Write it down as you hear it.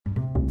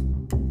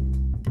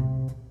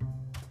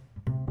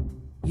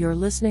You're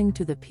listening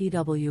to the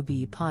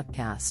PWB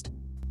podcast.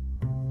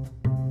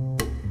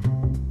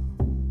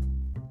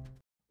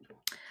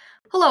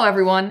 Hello,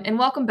 everyone, and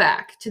welcome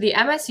back to the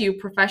MSU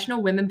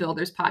Professional Women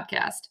Builders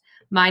podcast.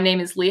 My name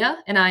is Leah,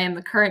 and I am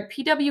the current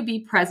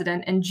PWB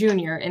president and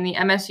junior in the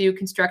MSU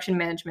Construction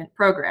Management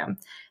program.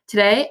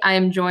 Today, I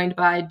am joined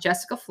by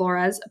Jessica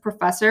Flores, a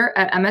professor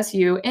at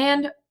MSU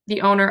and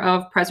the owner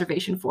of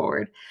Preservation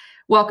Forward.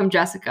 Welcome,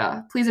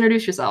 Jessica. Please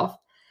introduce yourself.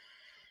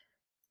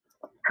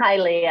 Hi,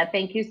 Leah.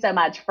 Thank you so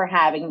much for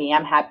having me.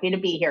 I'm happy to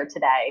be here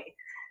today.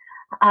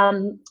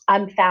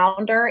 I'm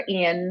founder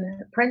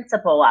and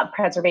principal of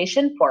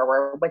Preservation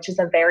Forward, which is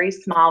a very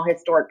small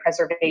historic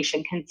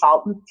preservation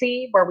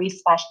consultancy where we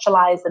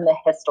specialize in the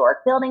historic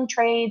building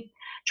trades,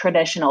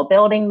 traditional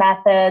building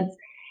methods,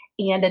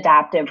 and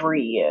adaptive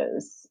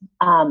reuse.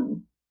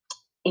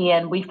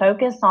 And we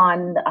focus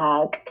on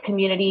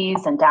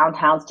communities and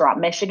downtowns throughout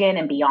Michigan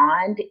and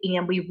beyond.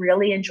 And we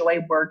really enjoy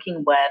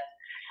working with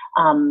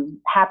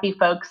happy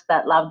folks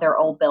that love their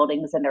old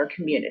buildings and their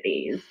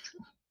communities.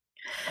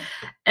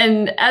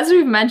 And as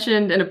we've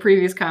mentioned in a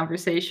previous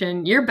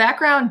conversation, your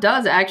background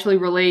does actually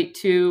relate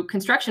to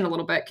construction a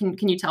little bit.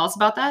 Can you tell us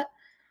about that?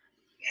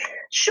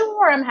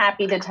 Sure, I'm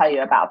happy to tell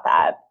you about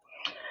that.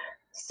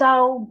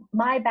 So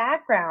my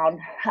background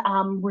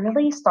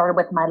really started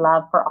with my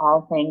love for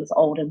all things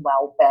old and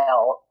well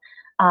built.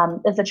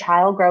 As a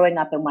child growing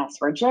up in West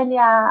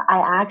Virginia,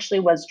 I actually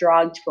was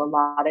dragged to a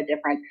lot of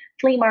different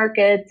flea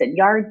markets and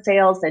yard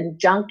sales and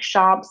junk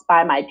shops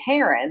by my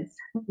parents,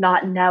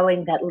 not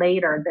knowing that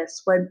later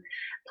this would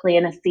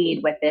plant a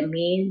seed within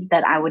me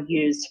that I would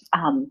use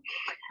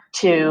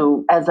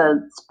as a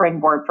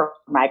springboard for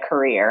my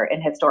career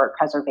in historic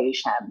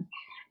preservation.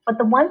 But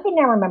the one thing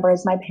I remember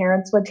is my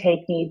parents would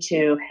take me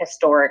to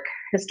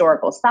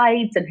historical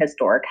sites and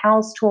historic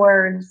house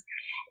tours.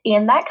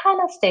 And that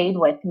kind of stayed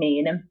with me.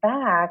 And in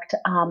fact,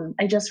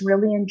 I just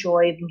really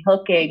enjoyed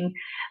looking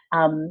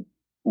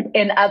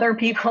in other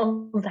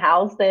people's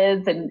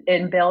houses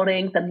and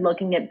buildings and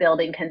looking at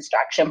building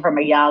construction from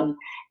a young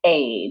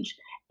age.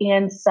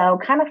 And so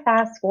kind of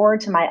fast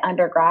forward to my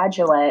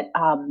undergraduate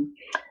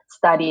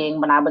studying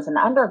when I was an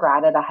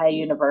undergrad at Ohio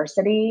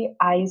University,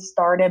 I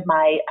started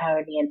my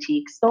own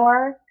antique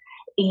store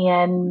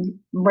and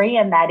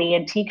ran that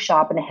antique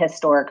shop in a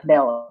historic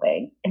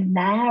building. And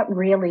that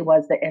really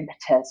was the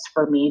impetus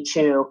for me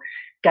to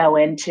go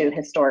into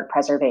historic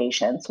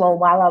preservation. So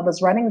while I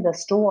was running the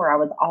store, I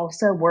was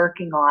also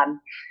working on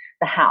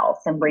the house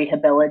and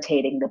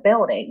rehabilitating the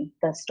building.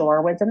 The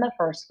store was in the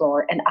first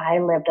floor and I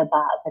lived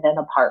above in an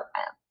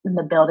apartment. And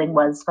the building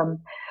was from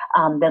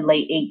the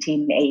late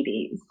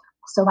 1880s.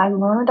 So I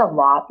learned a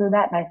lot through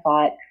that. And I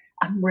thought,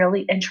 I'm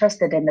really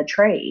interested in the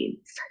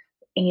trades.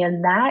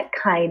 And that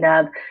kind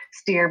of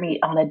steered me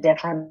on a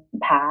different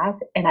path.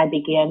 And I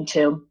began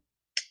to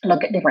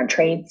look at different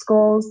trade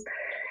schools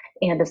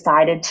and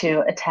decided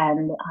to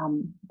attend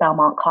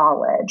Belmont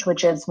College,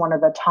 which is one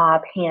of the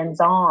top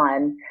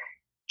hands-on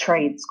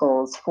trade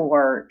schools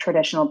for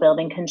traditional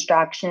building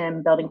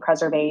construction, building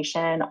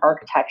preservation,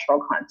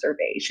 architectural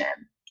conservation.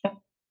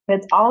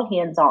 It's all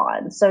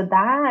hands-on. So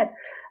that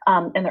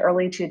in the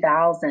early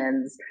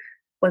 2000s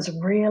was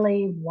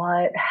really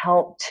what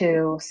helped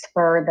to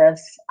spur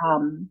this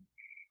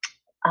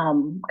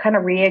kind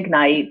of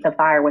reignite the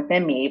fire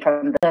within me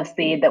from the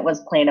seed that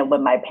was planted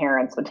when my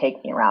parents would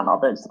take me around all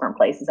those different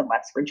places in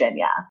West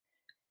Virginia.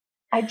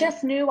 I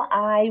just knew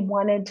I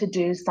wanted to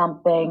do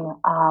something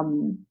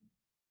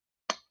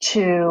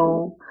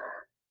to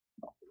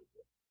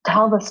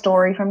tell the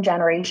story from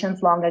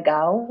generations long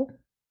ago.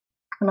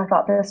 And I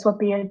thought this would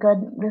be a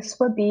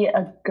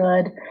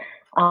good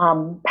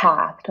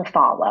path to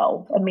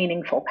follow, a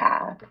meaningful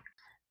path.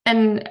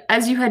 And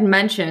as you had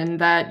mentioned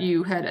that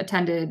you had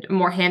attended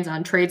more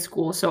hands-on trade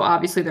school, so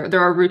obviously there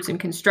are roots in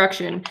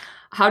construction.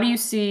 How do you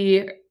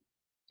see,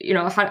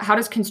 how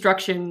does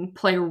construction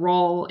play a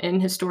role in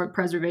historic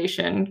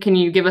preservation? Can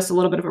you give us a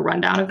little bit of a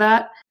rundown of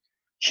that?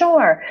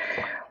 Sure.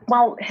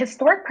 Well,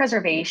 historic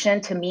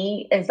preservation to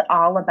me is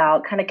all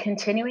about kind of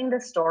continuing the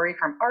story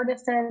from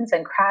artisans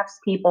and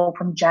craftspeople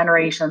from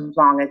generations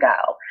long ago.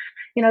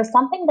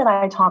 Something that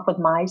I talk with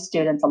my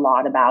students a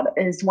lot about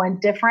is when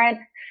different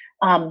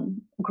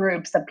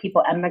groups of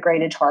people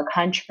emigrated to our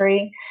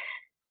country,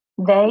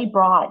 they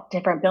brought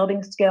different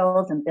building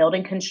skills and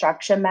building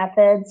construction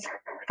methods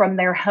from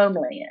their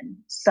homeland.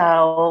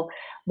 So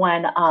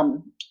when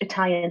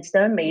Italian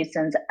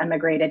stonemasons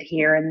emigrated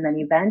here and then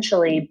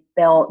eventually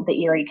built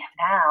the Erie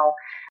Canal,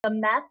 the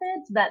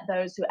methods that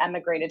those who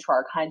emigrated to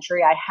our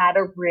country, I had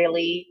a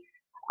really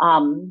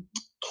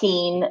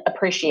keen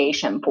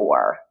appreciation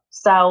for.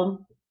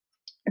 So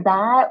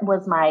that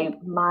was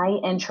my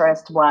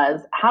interest was,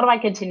 how do I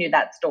continue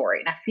that story?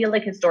 And I feel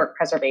like historic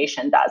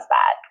preservation does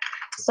that.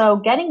 So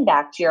getting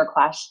back to your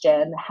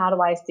question, how do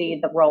I see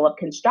the role of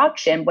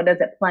construction? What does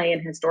it play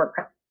in historic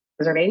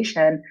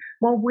preservation?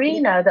 Well, we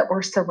know that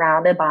we're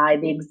surrounded by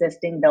the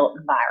existing built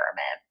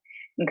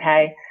environment.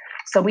 Okay.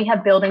 So we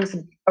have buildings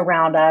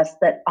around us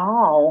that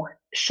all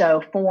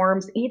show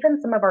forms, even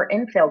some of our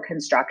infill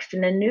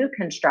construction and new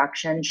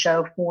construction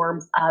show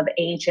forms of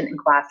ancient and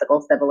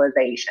classical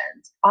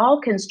civilizations.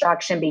 All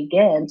construction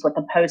begins with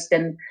a post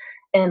and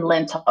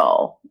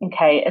lintel,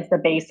 okay, it's the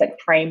basic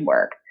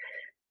framework.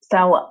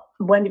 So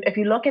if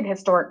you look at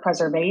historic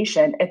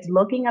preservation, it's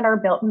looking at our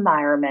built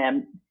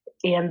environment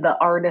and the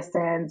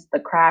artisans, the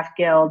craft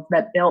guilds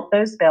that built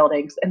those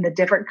buildings and the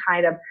different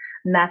kind of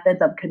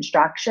methods of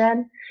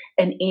construction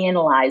and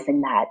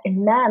analyzing that.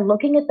 And then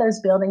looking at those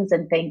buildings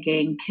and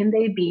thinking, can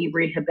they be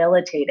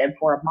rehabilitated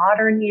for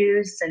modern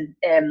use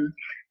in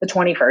the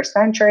 21st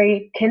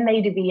century? Can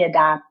they be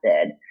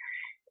adapted?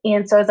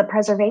 And so as a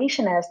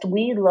preservationist,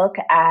 we look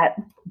at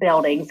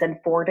buildings in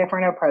 4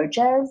 different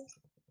approaches: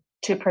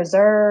 to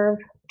preserve,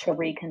 to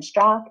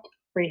reconstruct,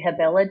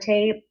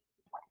 rehabilitate,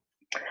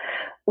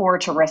 or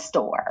to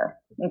restore.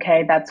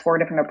 Okay, that's 4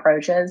 different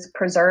approaches.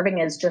 Preserving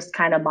is just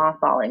kind of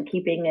mothballing,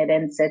 keeping it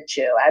in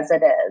situ as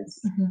it is,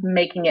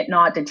 making it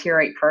not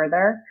deteriorate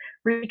further.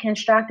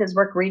 Reconstruct is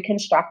work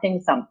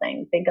reconstructing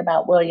something. Think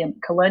about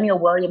Colonial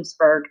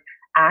Williamsburg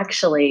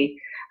actually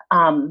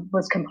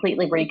was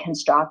completely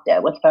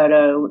reconstructed with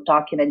photo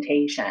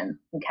documentation.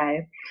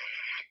 Okay.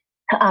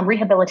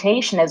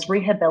 Rehabilitation is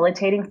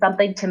rehabilitating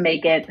something to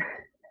make it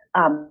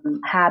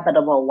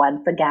habitable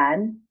once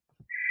again.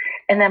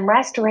 And then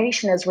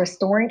restoration is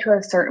restoring to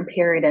a certain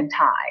period in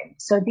time.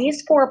 So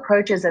these 4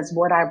 approaches is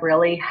what I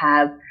really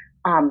have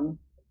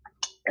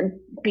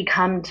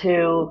become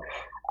to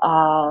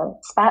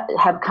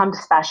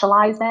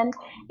specialize in,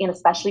 and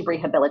especially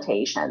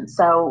rehabilitation.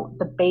 So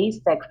the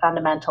basic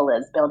fundamental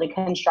is building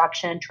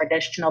construction,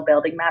 traditional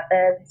building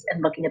methods,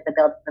 and looking at the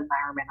built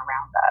environment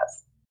around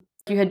us.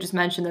 You had just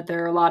mentioned that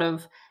there are a lot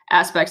of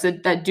aspects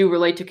that do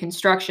relate to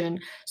construction.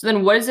 So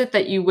then what is it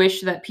that you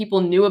wish that people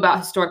knew about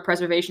historic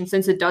preservation,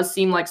 since it does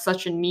seem like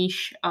such a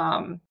niche,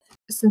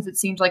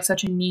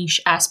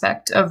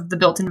 aspect of the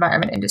built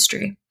environment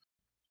industry?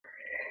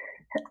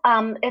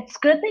 It's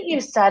good that you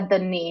said the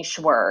niche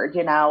word.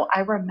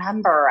 I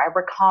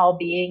recall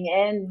being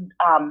in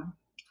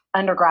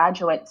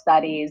undergraduate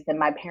studies and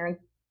my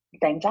parents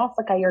saying,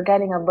 Jessica, you're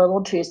getting a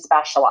little too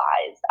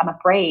specialized. I'm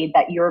afraid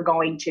that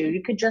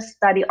you could just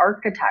study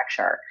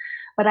architecture.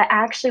 But I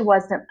actually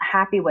wasn't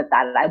happy with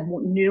that. I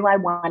knew I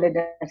wanted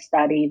to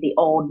study the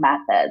old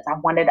methods. I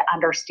wanted to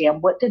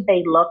understand, what did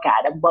they look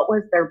at and what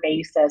was their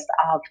basis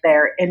of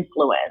their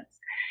influence,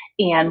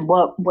 and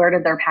where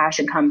did their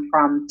passion come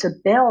from to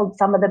build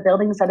some of the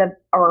buildings that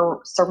are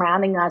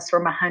surrounding us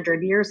from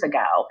 100 years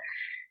ago.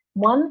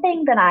 One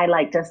thing that I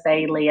like to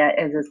say, Leah,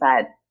 is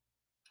that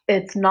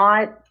it's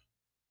not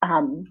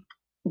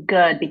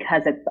good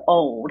because it's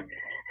old.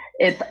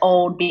 It's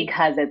old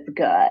because it's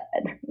good.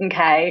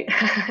 Okay.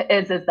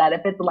 Is that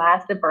if it's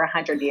lasted for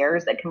 100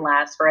 years, it can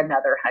last for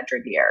another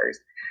 100 years.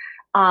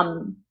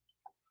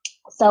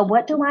 So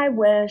what do I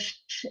wish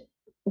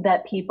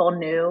that people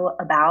knew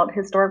about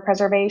historic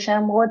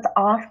preservation? Well, it's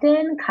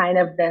often kind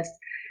of this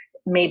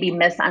maybe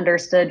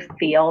misunderstood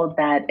field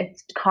that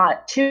it's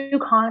too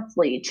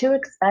costly, too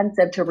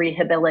expensive to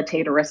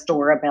rehabilitate or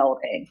restore a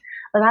building.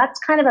 But that's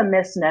kind of a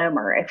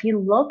misnomer. If you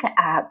look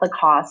at the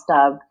cost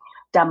of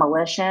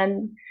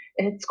demolition,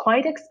 it's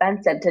quite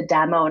expensive to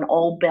demo an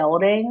old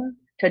building,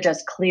 to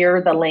just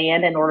clear the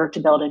land in order to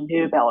build a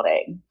new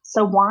building.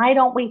 So why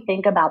don't we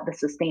think about the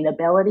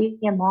sustainability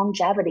and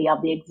longevity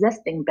of the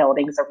existing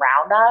buildings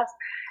around us,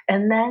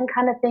 and then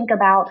kind of think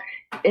about,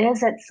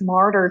 is it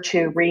smarter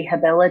to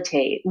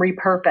rehabilitate,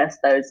 repurpose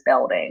those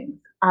buildings?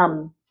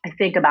 I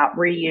think about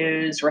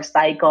reuse,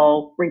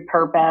 recycle,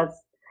 repurpose.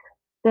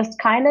 This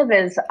kind of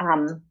is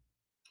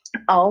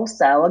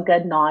also a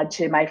good nod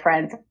to my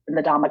friends in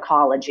the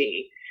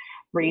domicology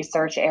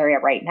research area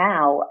right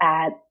now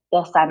at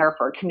the Center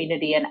for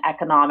Community and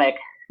Economic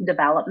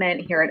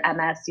Development here at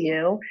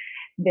MSU.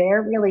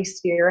 They're really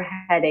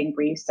spearheading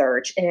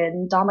research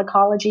in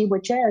domicology,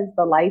 which is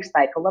the life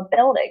cycle of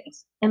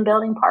buildings and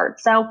building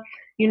parts. So,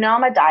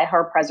 I'm a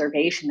diehard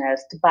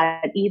preservationist,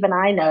 but even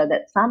I know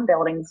that some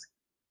buildings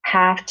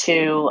have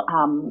to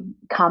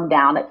come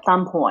down at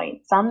some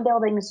point. Some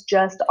buildings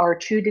just are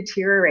too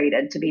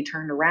deteriorated to be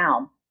turned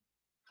around.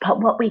 But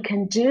what we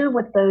can do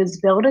with those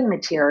building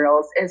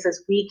materials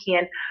is we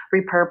can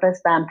repurpose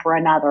them for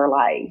another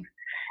life.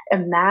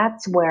 And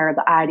that's where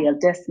the idea of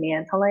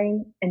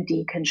dismantling and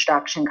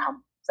deconstruction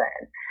comes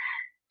in.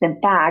 In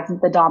fact,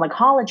 the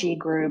domicology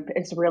group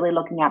is really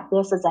looking at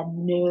this as a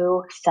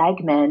new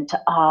segment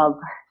of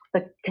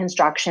the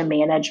construction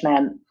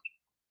management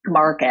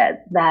market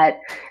that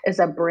is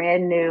a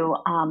brand new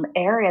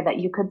area that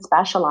you could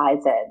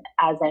specialize in,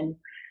 as in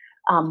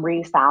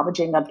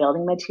resalvaging of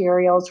building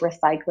materials,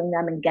 recycling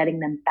them, and getting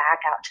them back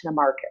out to the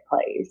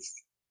marketplace.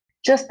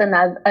 Just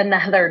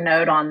another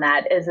note on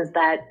that is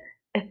that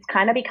it's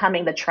kind of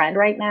becoming the trend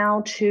right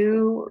now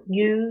to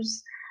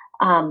use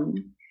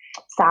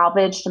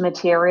salvaged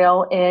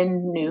material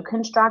in new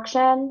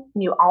construction.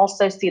 You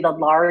also see the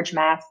large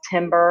mass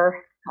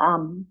timber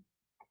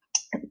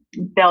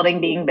building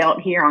being built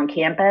here on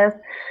campus.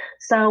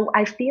 So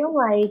I feel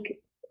like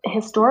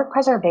Historic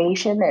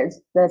preservation is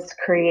this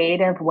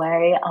creative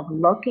way of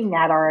looking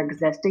at our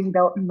existing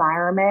built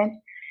environment,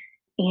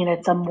 and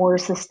it's a more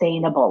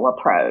sustainable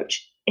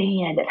approach.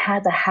 And it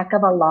has a heck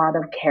of a lot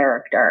of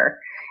character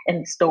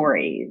and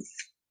stories,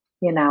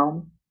 you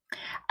know?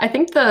 I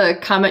think the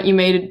comment you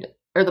made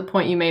or the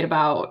point you made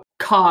about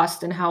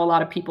cost and how a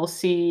lot of people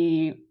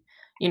see,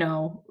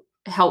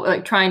 help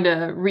like trying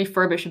to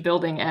refurbish a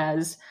building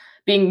as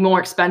being more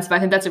expensive. I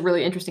think that's a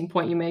really interesting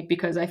point you make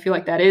because I feel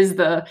like that is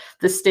the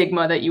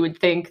stigma that you would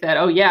think that,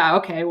 oh yeah,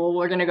 okay, well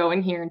we're gonna go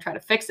in here and try to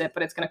fix it,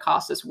 but it's gonna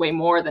cost us way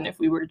more than if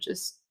we were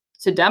just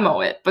to demo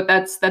it. But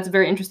that's a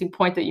very interesting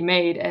point that you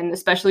made, and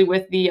especially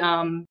with the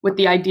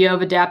idea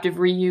of adaptive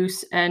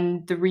reuse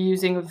and the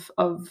reusing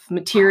of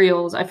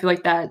materials, I feel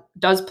like that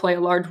does play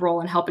a large role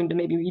in helping to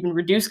maybe even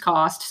reduce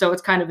cost. So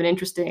it's kind of an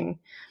interesting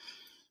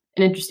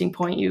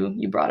point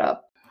you brought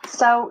up.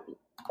 So,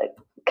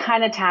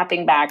 kind of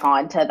tapping back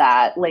onto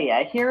that,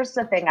 Leah, here's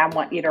the thing I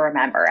want you to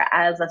remember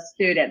as a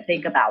student.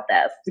 Think about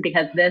this,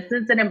 because this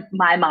is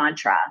my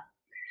mantra.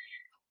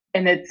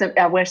 And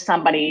I wish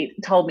somebody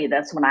told me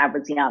this when I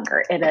was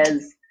younger. It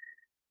is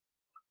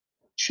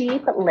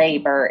cheap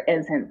labor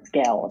isn't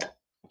skilled.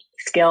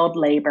 Skilled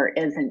labor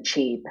isn't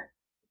cheap.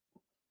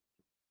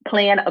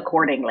 Plan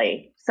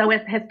accordingly. So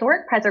with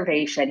historic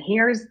preservation,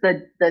 here's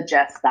the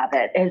gist of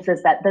it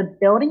is that the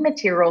building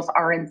materials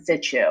are in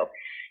situ.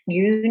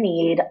 You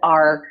need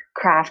our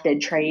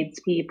crafted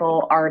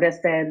tradespeople,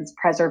 artisans,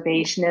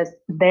 preservationists.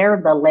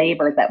 They're the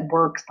labor that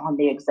works on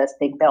the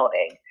existing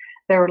building.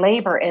 Their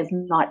labor is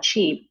not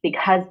cheap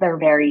because they're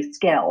very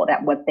skilled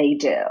at what they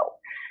do.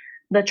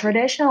 The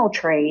traditional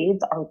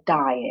trades are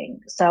dying.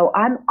 So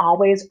I'm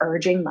always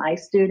urging my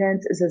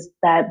students is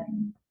that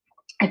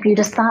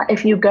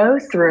if you go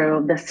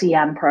through the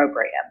CM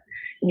program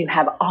and you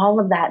have all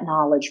of that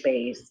knowledge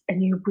base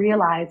and you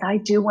realize I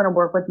do want to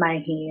work with my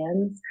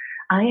hands,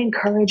 I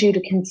encourage you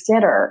to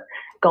consider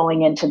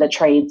going into the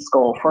trade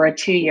school for a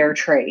 2-year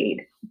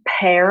trade.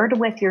 Paired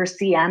with your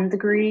CM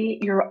degree,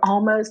 you're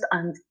almost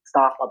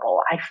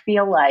unstoppable. I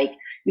feel like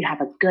you have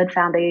a good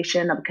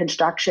foundation of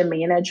construction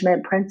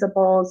management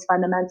principles,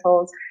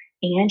 fundamentals,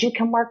 and you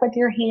can work with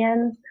your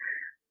hands.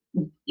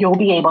 You'll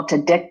be able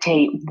to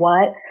dictate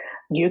what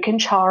you can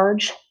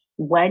charge,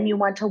 when you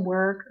want to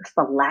work,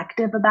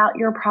 selective about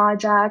your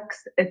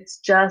projects. It's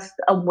just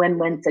a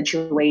win-win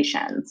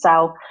situation.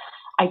 So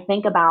I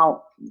think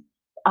about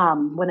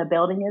when a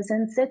building is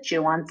in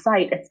situ on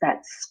site, it's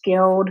that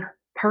skilled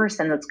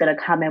person that's going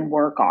to come and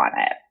work on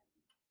it.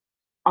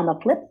 On the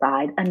flip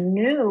side, a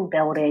new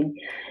building,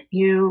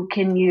 you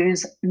can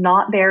use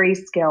not very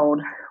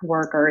skilled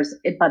workers,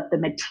 but the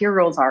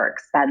materials are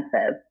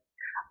expensive.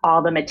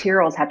 All the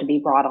materials have to be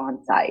brought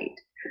on site.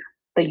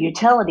 The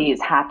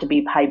utilities have to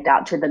be piped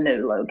out to the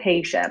new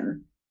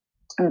location.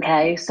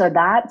 Okay, so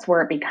that's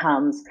where it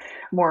becomes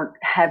more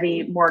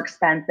heavy, more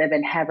expensive,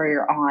 and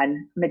heavier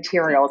on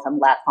materials and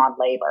less on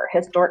labor.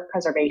 Historic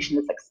preservation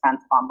is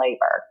expensive on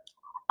labor.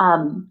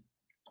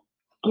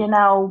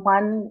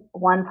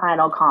 One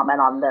final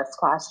comment on this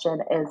question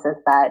is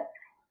that,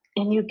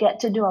 and you get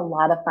to do a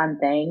lot of fun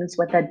things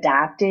with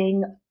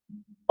adapting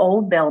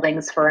old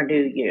buildings for a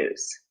new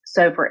use.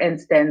 So, for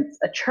instance,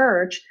 a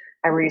church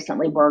I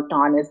recently worked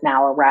on is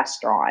now a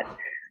restaurant.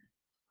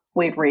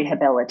 We've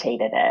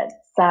rehabilitated it.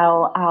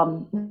 So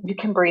you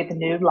can breathe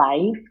new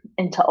life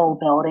into old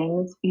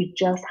buildings. You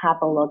just have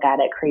to look at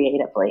it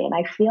creatively. And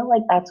I feel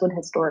like that's what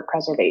historic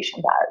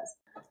preservation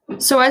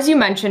does. So as you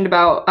mentioned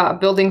about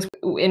buildings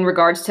in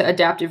regards to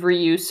adaptive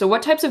reuse, so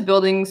what types of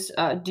buildings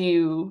do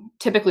you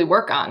typically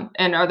work on?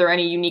 And are there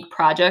any unique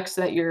projects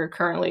that you're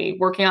currently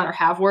working on or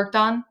have worked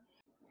on?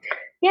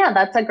 Yeah,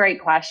 that's a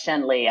great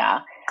question,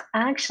 Leah.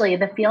 Actually,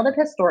 the field of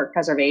historic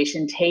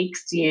preservation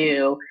takes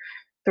you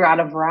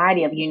throughout a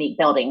variety of unique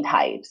building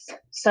types.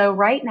 So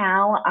right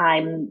now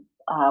I'm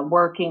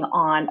working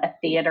on a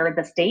theater,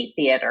 the State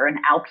Theater in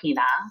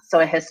Alpena.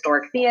 So a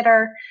historic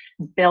theater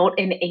built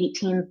in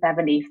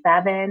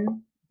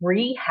 1877,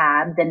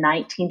 rehabbed in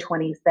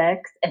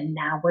 1926, and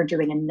now we're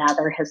doing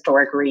another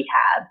historic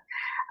rehab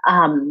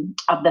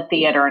of the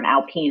theater in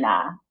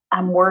Alpena.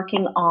 I'm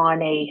working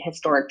on a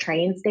historic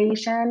train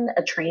station,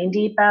 a train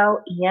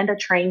depot, and a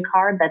train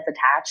car that's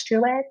attached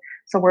to it.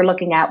 So we're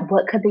looking at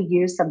what could the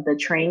use of the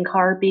train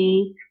car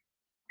be,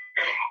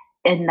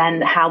 and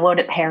then how would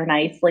it pair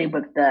nicely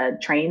with the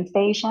train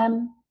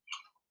station.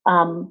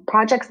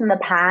 Projects in the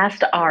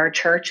past are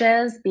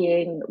churches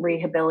being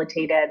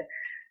rehabilitated,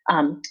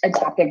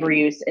 adaptive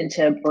reuse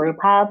into brew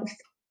pubs.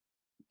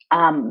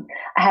 I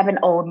have an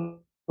old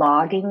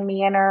logging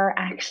manor,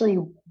 actually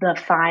the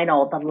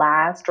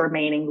last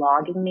remaining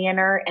logging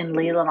manor in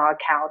Leelanau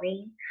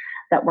County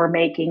that we're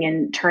making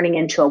and turning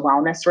into a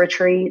wellness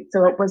retreat.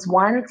 So it was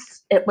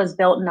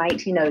built in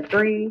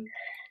 1903,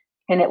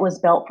 and it was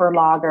built for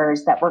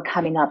loggers that were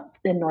coming up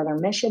in northern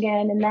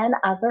Michigan, and then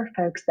other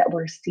folks that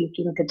were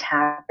seeking to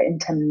tap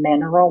into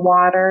mineral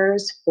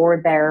waters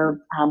for their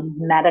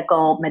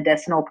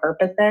medicinal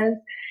purposes.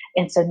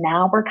 And so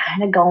now we're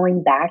kind of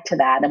going back to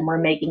that, and we're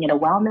making it a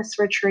wellness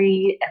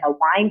retreat and a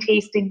wine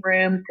tasting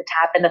room to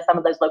tap into some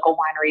of those local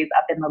wineries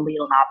up in the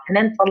Leelanau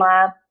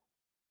Peninsula.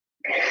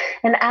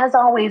 And as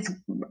always,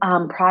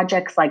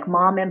 projects like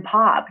Mom and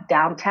Pop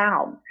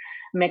downtown,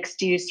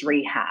 mixed use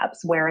rehabs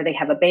where they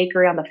have a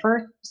bakery on the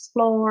first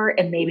floor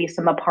and maybe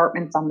some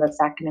apartments on the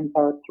second and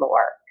third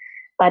floor.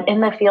 But in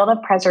the field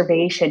of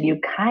preservation, you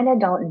kind of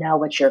don't know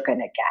what you're going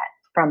to get,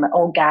 from an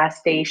old gas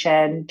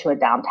station to a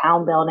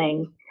downtown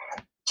building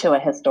to a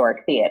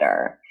historic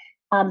theater.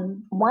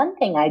 One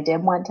thing I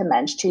did want to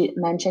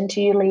mention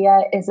to you,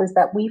 Leah, is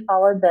that we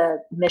followed the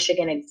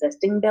Michigan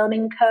Existing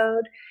Building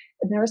Code.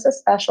 And there's a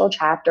special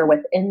chapter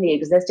within the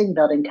existing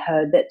building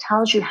code that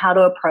tells you how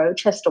to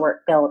approach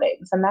historic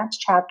buildings, and that's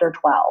chapter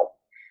 12.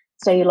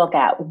 So you look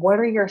at, what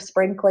are your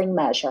sprinkling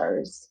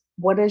measures?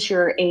 What is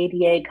your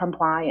ADA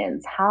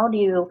compliance? How do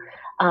you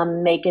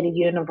make it a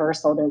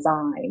universal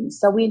design?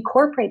 So we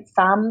incorporate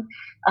some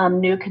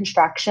new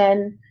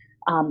construction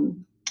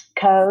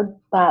code,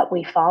 but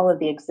we follow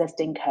the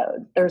existing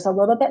code. There's a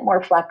little bit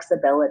more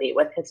flexibility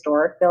with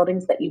historic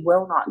buildings that you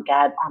will not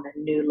get on a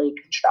newly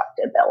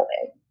constructed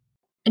building.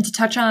 And to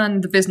touch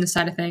on the business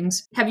side of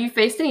things, have you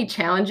faced any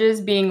challenges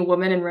being a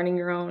woman and running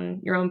your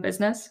own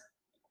business?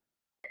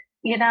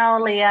 You know,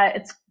 Leah,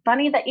 it's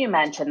funny that you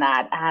mentioned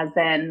that, as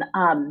in,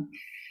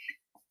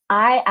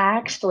 I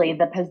actually,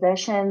 the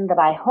position that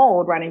I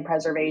hold running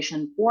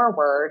Preservation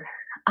Forward,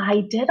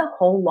 I did a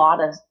whole lot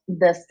of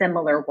the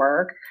similar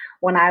work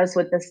when I was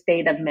with the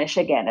state of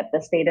Michigan at the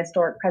State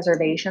Historic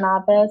Preservation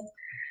Office.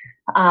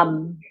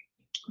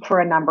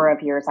 For a number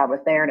of years, I was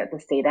there and at the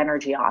state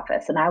energy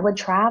office, and I would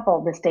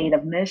travel the state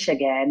of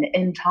Michigan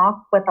and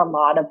talk with a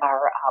lot of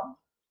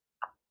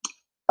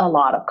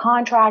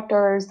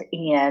contractors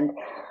and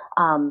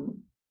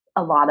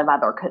a lot of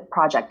other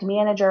project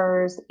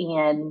managers.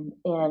 And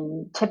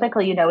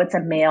typically, you know, it's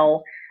a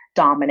male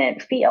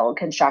dominant field,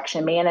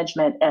 construction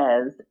management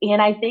is.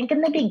 And I think in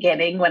the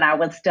beginning, when I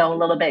was still a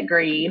little bit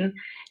green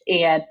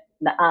and,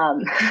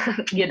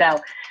 you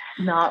know,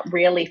 not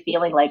really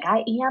feeling like I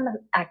am an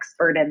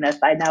expert in this,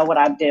 I know what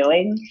I'm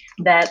doing,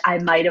 that I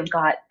might have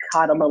caught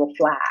a little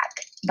flack.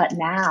 But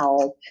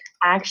now,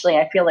 actually,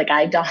 I feel like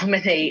I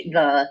dominate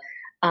the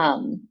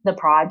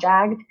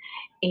project,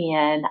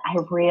 and I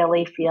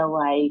really feel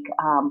like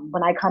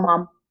when I come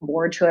on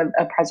board to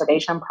a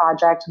preservation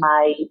project,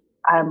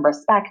 I'm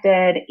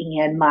respected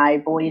and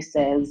my voice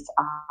is.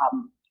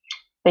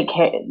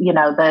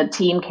 The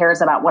team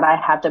cares about what I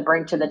have to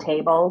bring to the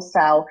table.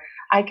 So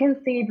I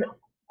concede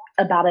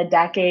about a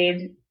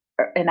decade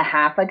and a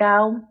half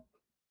ago,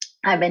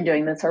 I've been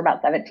doing this for about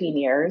 17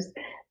 years,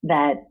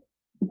 that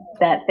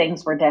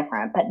things were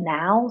different. But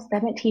now,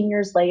 17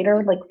 years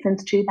later, like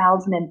since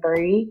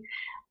 2003,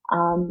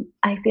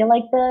 I feel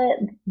like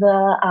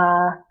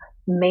the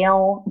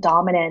male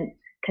dominant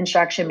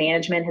construction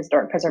management,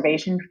 historic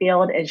preservation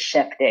field is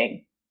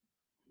shifting.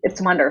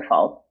 It's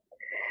wonderful.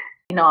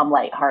 You know, I'm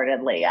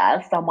lighthearted,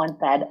 Leah. Someone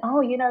said,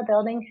 "Oh, you know,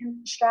 building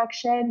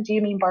construction. Do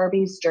you mean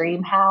Barbie's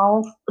dream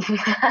house?"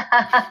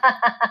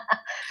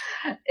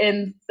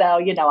 And so,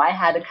 you know, I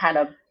had to kind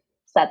of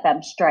set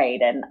them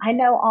straight. And I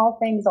know all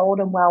things old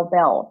and well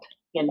built,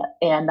 you know,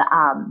 and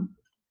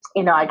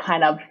you know, I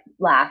kind of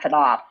laugh it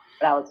off,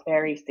 but I was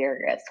very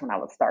serious when I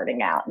was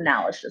starting out.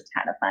 Now it's just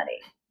kind of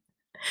funny.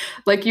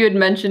 Like you had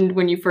mentioned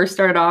when you first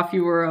started off,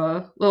 you were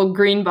a little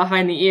green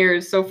behind the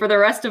ears. So for the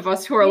rest of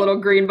us who are a little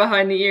green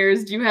behind the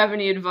ears, do you have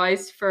any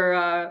advice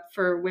for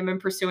women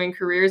pursuing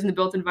careers in the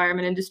built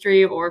environment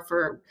industry, or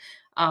for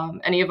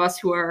any of us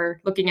who are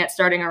looking at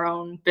starting our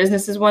own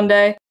businesses one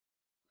day?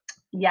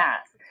 Yes.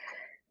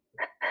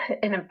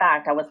 And in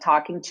fact, I was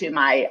talking to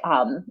my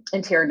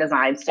interior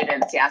design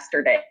students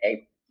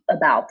yesterday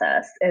about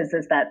this,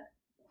 is that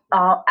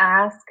I'll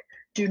ask,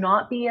 do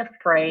not be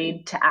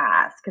afraid to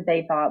ask.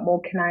 They thought,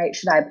 well,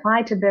 should I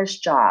apply to this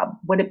job?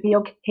 Would it be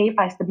okay if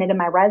I submitted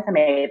my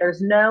resume? There's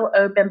no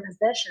open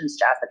positions,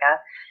 Jessica.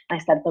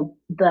 And I said,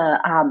 the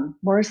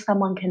worst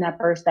someone can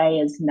ever say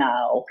is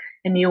no.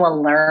 And you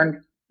will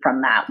learn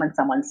from that when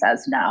someone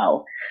says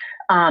no.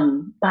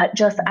 But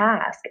just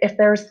ask. If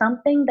there's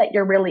something that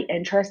you're really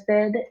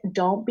interested,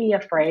 don't be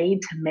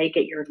afraid to make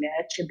it your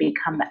niche and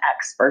become the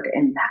expert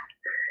in that.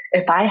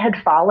 If I had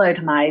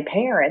followed my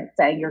parents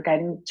saying you're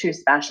getting too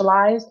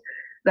specialized,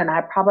 then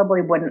I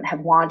probably wouldn't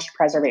have launched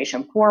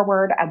Preservation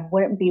Forward. I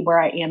wouldn't be where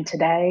I am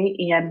today.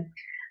 And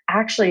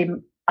actually,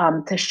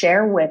 to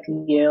share with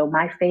you,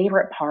 my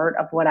favorite part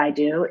of what I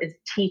do is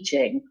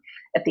teaching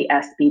at the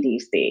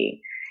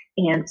SBDC.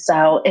 And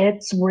so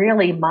it's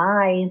really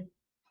my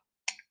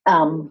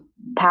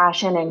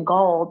passion and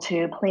goal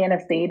to plant a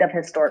seed of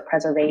historic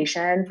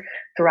preservation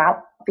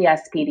throughout the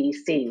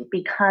SPDC,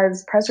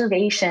 because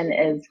preservation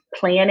is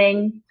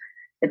planning,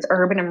 it's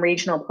urban and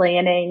regional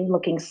planning,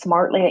 looking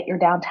smartly at your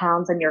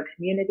downtowns and your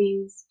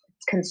communities.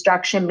 It's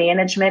construction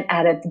management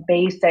at its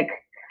basic,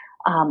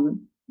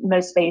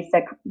 most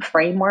basic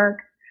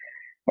framework.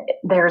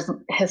 There's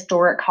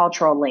historic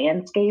cultural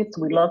landscapes.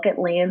 We look at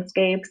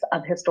landscapes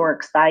of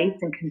historic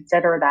sites and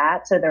consider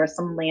that. So there's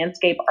some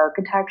landscape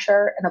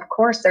architecture. And of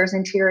course, there's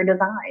interior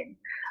design,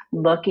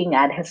 looking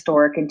at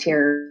historic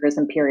interiors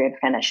and period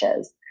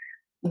finishes.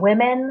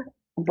 Women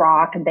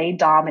rock, they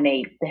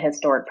dominate the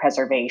historic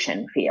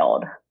preservation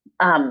field.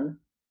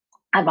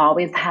 I've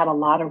always had a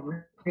lot of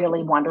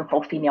really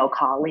wonderful female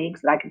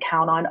colleagues that I could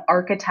count on: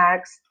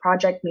 architects,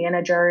 project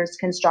managers,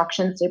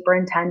 construction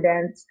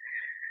superintendents,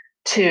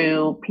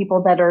 to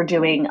people that are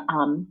doing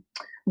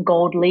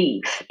gold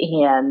leaf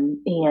and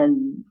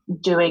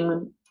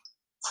doing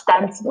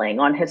stenciling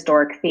on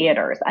historic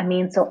theaters. I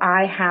mean, so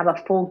I have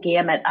a full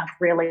gamut of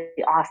really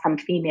awesome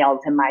females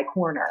in my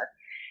corner.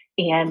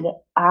 And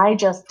I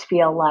just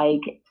feel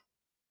like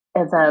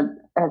as a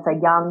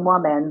young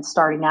woman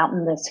starting out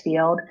in this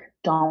field,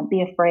 don't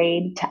be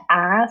afraid to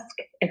ask.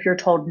 If you're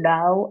told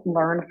no,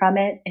 learn from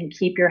it and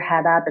keep your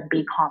head up and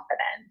be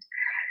confident.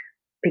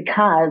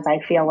 Because I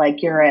feel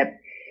like you're at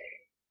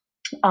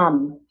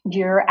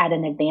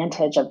an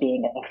advantage of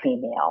being a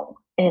female,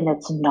 and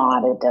it's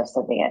not a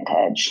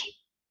disadvantage.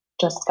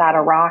 Just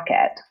gotta rock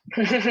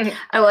it.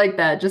 I like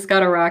that. Just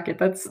gotta rock it.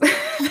 That's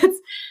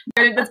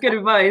good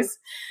advice.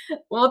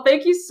 Well,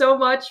 thank you so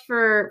much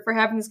for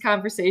having this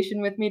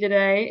conversation with me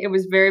today. It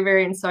was very,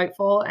 very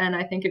insightful, and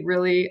I think it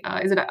really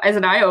is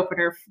an eye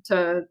opener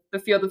to the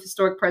field of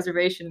historic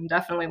preservation, and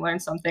definitely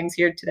learned some things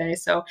here today.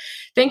 So,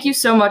 thank you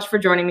so much for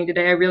joining me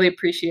today. I really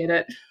appreciate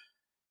it.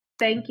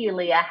 Thank you,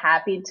 Leah.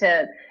 Happy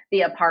to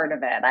be a part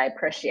of it. I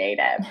appreciate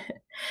it.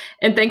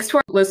 And thanks to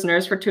our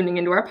listeners for tuning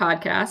into our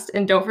podcast.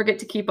 And don't forget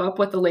to keep up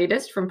with the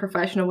latest from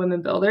professional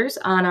women builders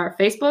on our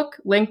Facebook,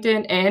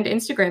 LinkedIn, and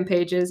Instagram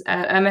pages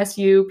at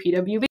MSU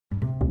PWB.